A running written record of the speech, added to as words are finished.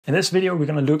In this video, we're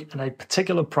going to look at a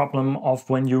particular problem of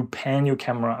when you pan your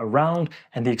camera around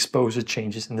and the exposure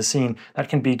changes in the scene. That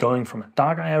can be going from a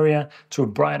darker area to a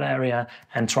brighter area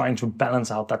and trying to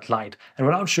balance out that light. And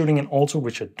without shooting in auto,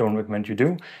 which I don't recommend you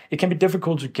do, it can be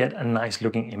difficult to get a nice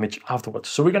looking image afterwards.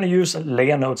 So we're going to use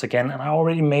layer nodes again, and I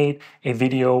already made a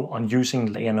video on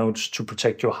using layer nodes to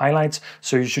protect your highlights.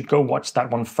 So you should go watch that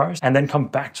one first and then come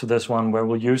back to this one where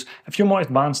we'll use a few more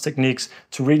advanced techniques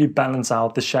to really balance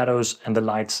out the shadows and the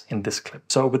lights in this clip.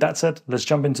 So with that said, let's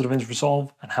jump into DaVinci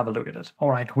Resolve and have a look at it. All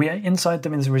right, we are inside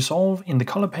DaVinci Resolve in the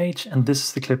color page, and this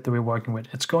is the clip that we're working with.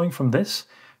 It's going from this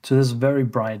to this very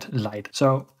bright light.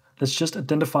 So let's just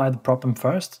identify the problem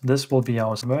first. This will be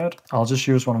our convert. I'll just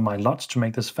use one of my LUTs to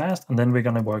make this fast, and then we're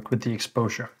going to work with the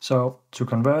exposure. So to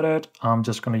convert it, I'm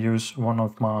just going to use one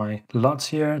of my LUTs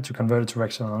here to convert it to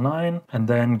Rec. 9, and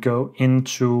then go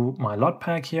into my LUT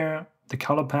pack here, the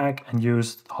color pack, and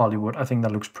use Hollywood. I think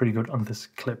that looks pretty good on this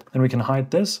clip. Then we can hide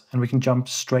this and we can jump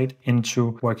straight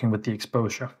into working with the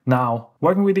exposure. Now,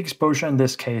 working with the exposure in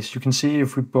this case, you can see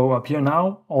if we go up here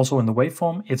now, also in the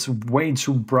waveform, it's way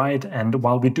too bright. And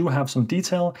while we do have some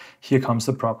detail, here comes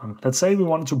the problem. Let's say we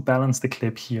wanted to balance the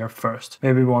clip here first.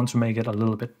 Maybe we want to make it a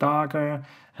little bit darker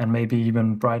and maybe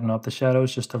even brighten up the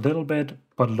shadows just a little bit,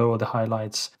 but lower the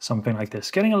highlights, something like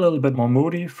this. Getting a little bit more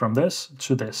moody from this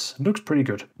to this. It looks pretty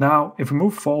good. Now, if we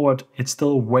move forward, it's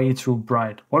still way too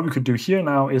bright. What we could do here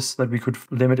now is that we could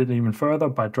limit it even further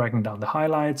by dragging down the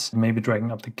highlights, maybe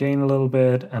dragging up the gain a little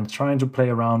bit and trying to play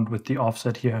around with the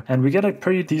offset here. And we get a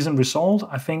pretty decent result.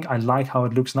 I think I like how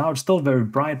it looks now. It's still very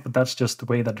bright, but that's just the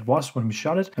way that it was when we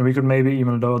shot it. And we could maybe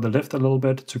even lower the lift a little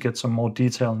bit to get some more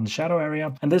detail in the shadow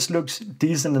area. And this looks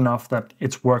decent enough that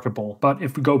it's workable. But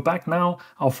if we go back now,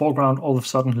 our foreground all of a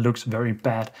sudden looks very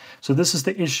bad. So this is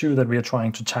the issue that we are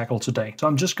trying to tackle today. So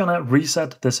I'm just gonna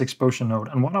reset this exposure node.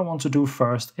 And what I want to do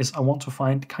first is I want to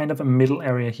find kind of a middle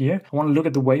area here. I want to look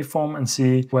at the waveform and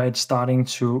see where it's starting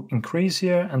to increase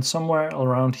here. And somewhere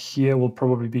around here will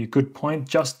probably be a good point,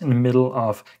 just in the middle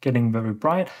of getting very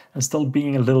bright and still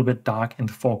being a little bit dark in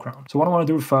the foreground. So what I want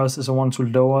to do first is I want to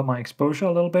lower my exposure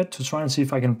a little bit to try and see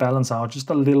if I can balance out just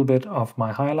a little bit of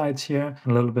my highlights here,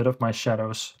 and a little bit of my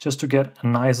shadows, just to get a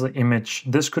nicer image.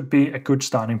 This could be a good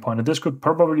starting point, and this could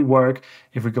probably work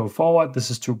if we go forward.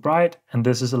 This is too bright and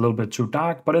this is a little bit too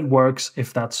dark, but it works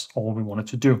if that's all we wanted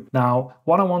to do. Now,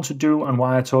 what I want to do and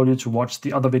why I told you to watch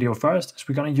the other video first is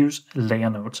we're going to use layer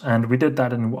nodes, and we did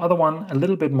that in the other one a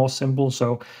little bit more simple.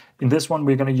 So in this one,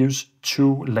 we're going to use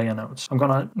 2 layer nodes. I'm going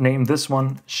to name this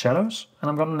one shadows, and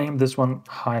I'm going to name this one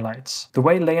highlights. The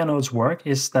way layer nodes work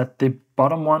is that the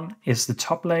bottom one is the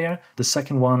top layer, the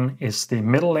second one is the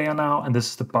middle layer now, and this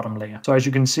is the bottom layer. So as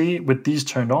you can see, with these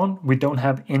turned on, we don't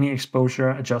have any exposure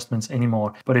adjustments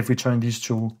anymore. But if we turn these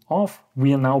 2 off,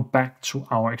 we are now back to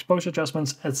our exposure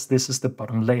adjustments, as this is the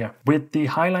bottom layer. With the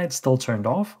highlights still turned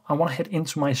off, I want to head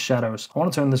into my shadows. I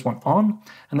want to turn this one on,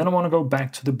 and then I want to go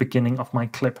back to the beginning of my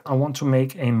clip. I want to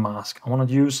make a mask. I want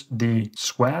to use the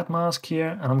squared mask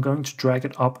here, and I'm going to drag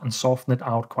it up and soften it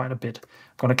out quite a bit.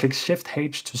 I'm going to click Shift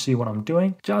H to see what I'm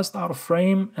doing, just out of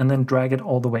frame, and then drag it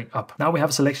all the way up. Now we have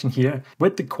a selection here.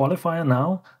 With the qualifier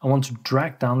now, I want to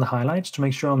drag down the highlights to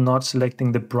make sure I'm not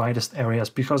selecting the brightest areas,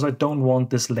 because I don't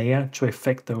want this layer to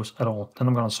affect those at all. Then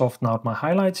I'm going to soften out my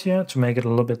highlights here to make it a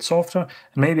little bit softer,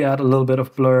 and maybe add a little bit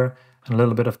of blur and a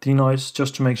little bit of denoise,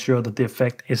 just to make sure that the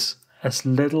effect is as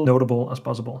little notable as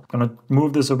possible. I'm gonna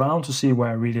move this around to see where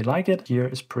I really like it. Here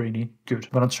is pretty good.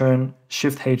 I'm gonna turn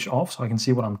Shift H off so I can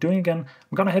see what I'm doing again.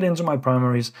 I'm gonna head into my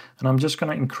primaries, and I'm just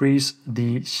gonna increase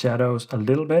the shadows a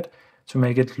little bit to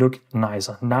make it look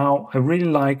nicer. Now, I really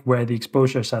like where the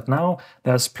exposure is at now.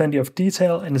 There's plenty of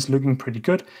detail and it's looking pretty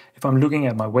good. If I'm looking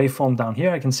at my waveform down here,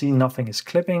 I can see nothing is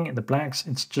clipping in the blacks.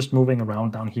 It's just moving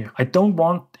around down here. I don't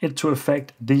want it to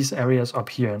affect these areas up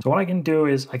here. So what I can do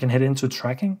is I can head into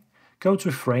tracking, go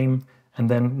to frame, and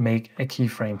then make a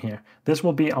keyframe here. This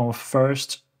will be our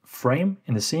first frame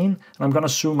in the scene, and I'm going to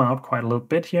zoom out quite a little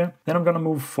bit here. Then I'm going to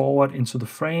move forward into the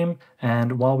frame,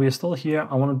 and while we are still here,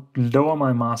 I want to lower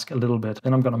my mask a little bit.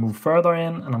 Then I'm going to move further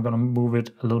in, and I'm going to move it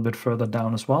a little bit further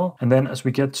down as well. And then as we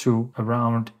get to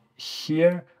around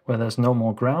here, where there's no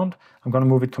more ground, I'm going to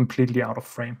move it completely out of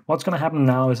frame. What's going to happen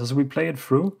now is as we play it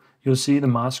through, you'll see the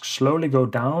mask slowly go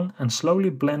down and slowly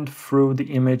blend through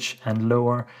the image and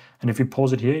lower. And if you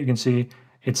pause it here, you can see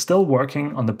it's still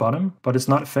working on the bottom, but it's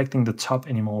not affecting the top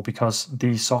anymore because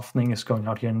the softening is going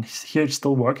out here. And here it's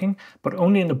still working, but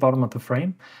only in the bottom of the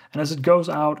frame. And as it goes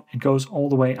out, it goes all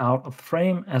the way out of the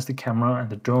frame as the camera and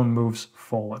the drone moves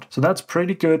forward. So that's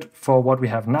pretty good for what we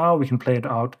have now. We can play it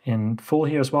out in full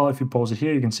here as well. If you pause it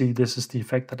here, you can see this is the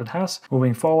effect that it has.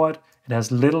 Moving forward, It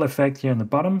has little effect here in the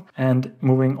bottom and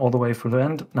moving all the way through the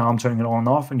end. Now I'm turning it on and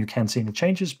off and you can't see any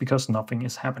changes because nothing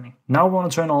is happening. Now we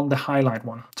want to turn on the highlight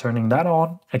one. Turning that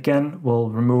on, again, will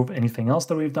remove anything else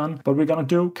that we've done, but we're going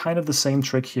to do kind of the same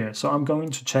trick here. So I'm going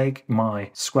to take my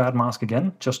squared mask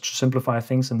again, just to simplify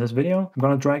things in this video. I'm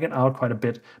going to drag it out quite a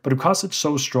bit, but because it's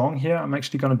so strong here, I'm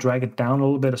actually going to drag it down a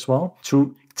little bit as well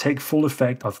to take full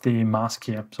effect of the mask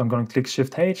here. So I'm going to click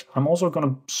Shift H. I'm also going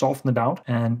to soften it out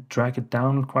and drag it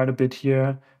down quite a bit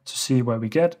here to see where we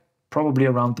get, probably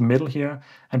around the middle here.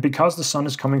 And because the sun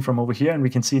is coming from over here and we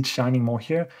can see it shining more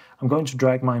here, I'm going to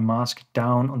drag my mask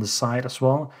down on the side as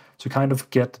well to kind of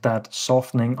get that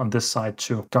softening on this side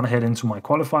too. Gonna head into my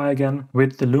qualifier again.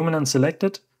 With the luminance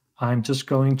selected, I'm just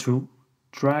going to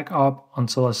drag up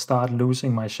until I start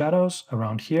losing my shadows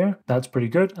around here. That's pretty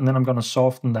good. And then I'm going to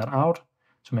soften that out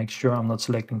to make sure I'm not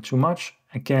selecting too much.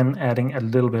 Again, adding a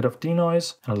little bit of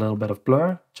denoise and a little bit of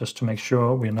blur, just to make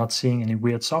sure we're not seeing any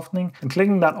weird softening. And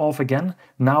clicking that off again,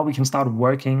 now we can start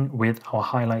working with our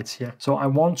highlights here. So I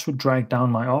want to drag down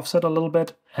my offset a little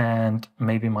bit and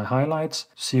maybe my highlights,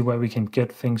 see where we can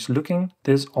get things looking.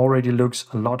 This already looks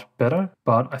a lot better,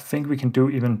 but I think we can do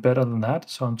even better than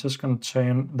that. So I'm just going to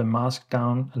turn the mask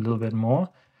down a little bit more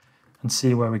and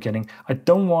see where we're getting. I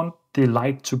don't want the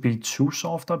light to be too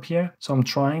soft up here, so I'm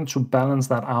trying to balance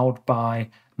that out by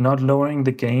not lowering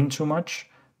the gain too much,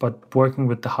 but working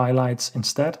with the highlights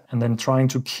instead, and then trying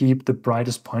to keep the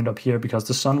brightest point up here because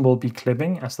the sun will be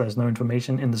clipping as there's no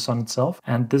information in the sun itself.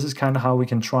 And this is kind of how we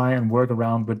can try and work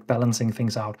around with balancing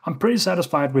things out. I'm pretty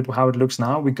satisfied with how it looks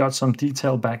now. We got some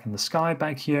detail back in the sky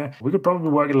back here. We could probably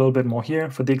work a little bit more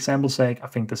here. For the example's sake, I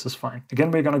think this is fine.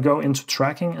 Again, we're going to go into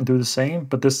tracking and do the same,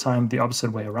 but this time the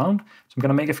opposite way around. So I'm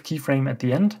going to make a keyframe at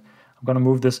the end. I'm going to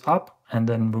move this up and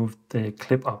then move the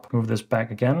clip up. Move this back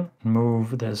again,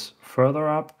 move this further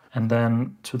up, and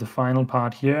then to the final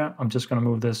part here, I'm just going to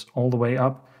move this all the way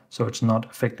up so it's not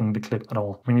affecting the clip at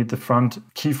all. We need the front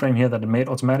keyframe here that it made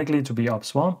automatically to be up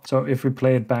as well. So if we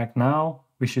play it back now,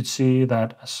 we should see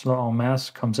that as our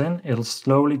mask comes in, it'll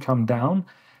slowly come down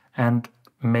and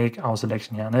make our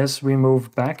selection here. And as we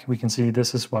move back, we can see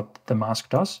this is what the mask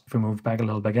does. If we move back a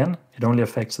little bit again, it only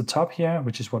affects the top here,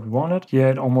 which is what we wanted. Here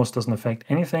it almost doesn't affect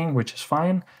anything, which is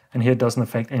fine. And here it doesn't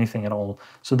affect anything at all.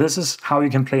 So this is how you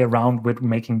can play around with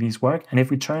making these work. And if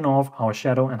we turn off our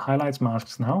shadow and highlights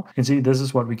masks now, you can see this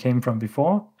is what we came from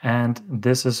before, and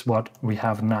this is what we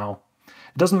have now.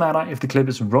 It doesn't matter if the clip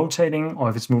is rotating or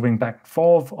if it's moving back and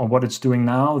forth or what it's doing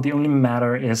now. The only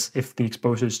matter is if the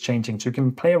exposure is changing. So you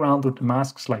can play around with the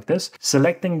masks like this,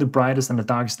 selecting the brightest and the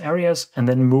darkest areas and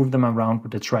then move them around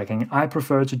with the tracking. I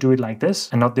prefer to do it like this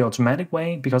and not the automatic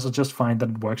way because I just find that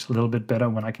it works a little bit better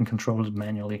when I can control it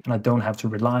manually and I don't have to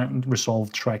rely on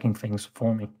Resolve tracking things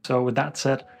for me. So with that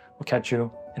said, we'll catch you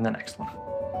in the next one.